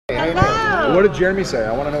What did Jeremy say?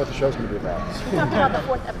 I want to know what the show's going to be about. We talked about the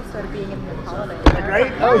 4th episode being in the holiday.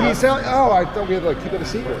 Right? Oh, he's telling. Oh, I thought we had to keep it a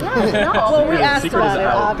secret. Yeah, no. Well, we asked about it,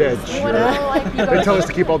 Dead obviously. shit. We wanna know, like, you They guys- tell us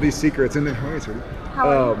to keep all these secrets, and then How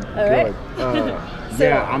are you? good.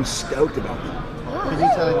 Yeah, I'm stoked about that. Can you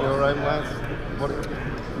tell in your own words?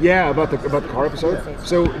 Yeah, about the car episode.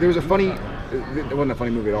 So there was a funny. It wasn't a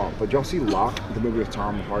funny movie at all, but y'all see Locke, the movie with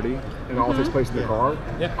Tom Hardy, and it all takes place in the car.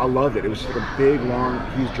 Yeah. I loved it. It was just like a big, long.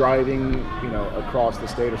 He's driving, across the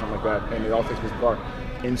state or something like that, and it all takes place in the car.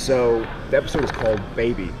 And so the episode is called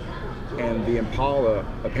Baby, and the Impala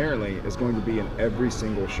apparently is going to be in every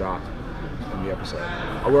single shot in the episode.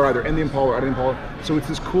 We're either in the Impala or out of the Impala. So it's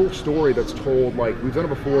this cool story that's told like we've done it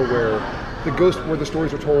before, where the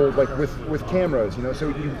stories are told like with cameras,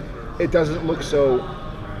 so it doesn't look so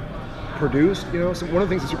produced, So one of the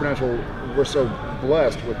things in Supernatural we're so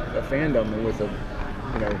blessed with a fandom and with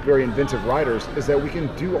very inventive writers is that we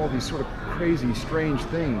can do all these sort of crazy, strange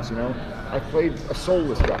things. I played a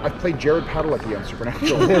soulless guy. I played Jared Padalecki on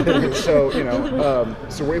Supernatural. So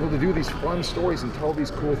we're able to do these fun stories and tell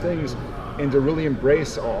these cool things, and to really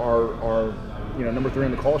embrace our number 3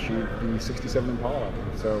 on the call sheet, the '67 Impala.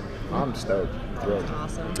 So I'm stoked. Thrilled.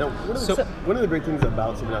 Awesome. Now, one of the great things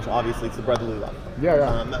about Supernatural, obviously, it's the brotherly love.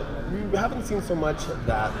 Yeah. We haven't seen so much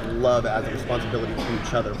that love as a responsibility to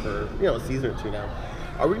each other for a season or two now.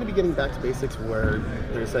 Are we going to be getting back to basics where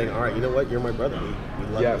they're saying, all right, you know what, you're my brother. We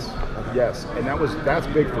love Yes, you. Okay. yes, and that's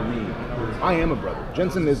big for me. I am a brother.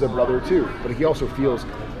 Jensen is a brother too, but he also feels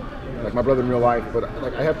like my brother in real life. But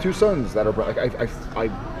like I have 2 sons that are like I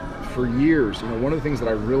for years, one of the things that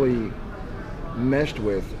I really meshed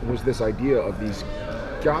with was this idea of these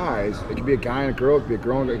guys. It could be a guy and a girl, it could be a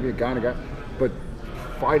girl, it could be a guy and a guy, but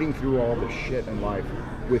fighting through all the shit in life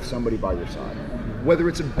with somebody by your side, whether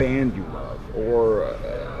it's a band you love or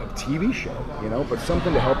a TV show, but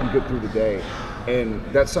something to help you get through the day. And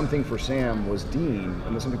that something for Sam was Dean,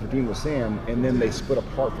 and the something for Dean was Sam, and then they split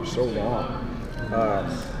apart for so long.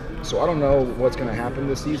 So I don't know what's going to happen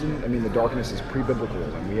this season. I mean, the darkness is pre-biblical,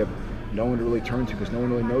 and we have no one to really turn to because no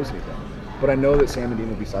one really knows anything. But I know that Sam and Dean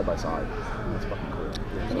will be side by side. And that's fucking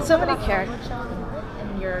cool. So many characters.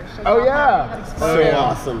 And your Oh yeah! So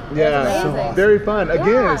awesome. Yeah, That's amazing. very fun. Again,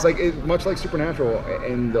 Yeah. it's like much like Supernatural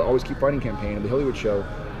and the Always Keep Fighting campaign and the Hollywood show.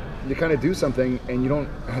 You kind of do something and you don't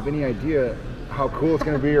have any idea how cool it's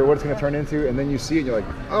going to be or what it's going to turn into, and then you see it and you're like,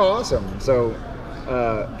 oh, awesome. So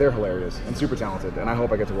they're hilarious and super talented, and I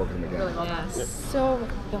hope I get to work with them again. Really well done. Yes. So,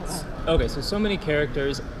 Okay, so many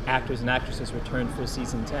characters, actors, and actresses returned for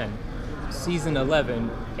season 10. Season 11,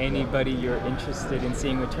 anybody you're interested in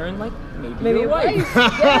seeing return, like maybe your wife?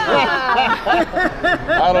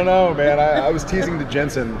 I don't know, man. I was teasing to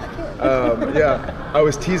Jensen. I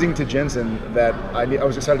was teasing to Jensen that I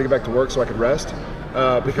was excited to get back to work so I could rest.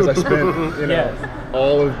 Because I spent,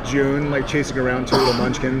 all of June like chasing around 2 little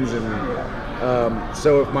munchkins, and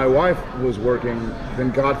so if my wife was working,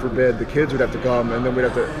 then God forbid the kids would have to come, and then we'd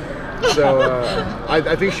have to. So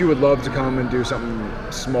I think she would love to come and do something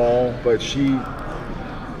small, but she's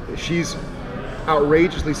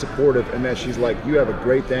outrageously supportive, in that she's like, you have a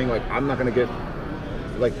great thing. Like, I'm not gonna get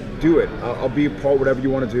do it. I'll be a part whatever you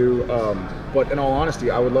want to do. But in all honesty,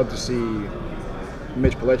 I would love to see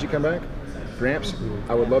Mitch Pileggi come back. Gramps.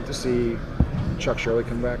 I would love to see Chuck Shirley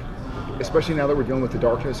come back, especially now that we're dealing with the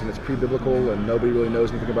darkness and it's pre-biblical and nobody really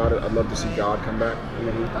knows anything about it. I'd love to see God come back.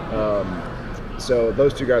 So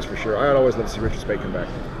those 2 guys for sure. I'd always love to see Richard Spade come back.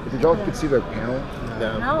 Did y'all get to see the panel?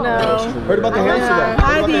 No. Heard about the hamster though?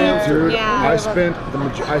 I did. Dude, Yeah. I spent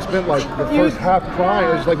like the first half crying.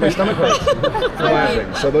 It was like my stomach hurts from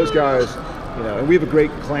laughing. So those guys, and we have a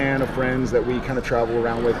great clan of friends that we kind of travel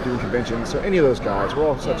around with doing conventions. So any of those guys, we're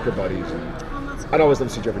all such good buddies. I'd always love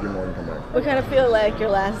to see Jeffrey Dean Morgan come back. we kind of feel like your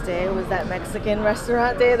last day was that Mexican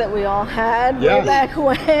restaurant day that we all had Yeah. way back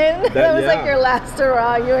when. That was like yeah. your last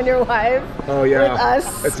hurrah, you and your wife. Oh yeah, With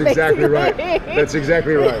us, that's exactly right. basically. That's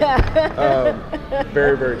exactly right. Yeah.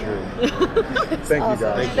 Very, very true. Thank you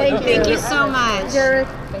guys. Thank you. Thank you so much. Jared.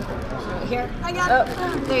 Here, I got it.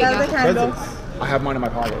 There you That's the go. candle. I have mine in my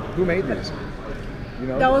pocket. Who made these?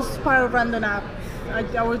 That was part of random app.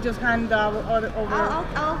 I was just hand over. I'll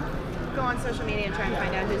go on social media and try and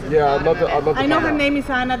find out who's at the Yeah, I'd bottom love to. of it. I know find her out. name is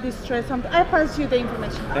Anna Distress. I pass you the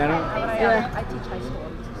information. Anna. Yeah. I teach high school.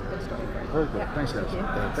 This is a good story for you. Very good. Thanks, guys.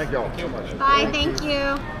 Thank y'all so much. Bye, thank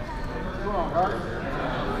you.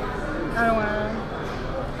 I don't want to.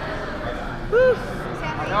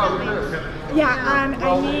 Yeah, and I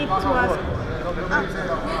need to ask.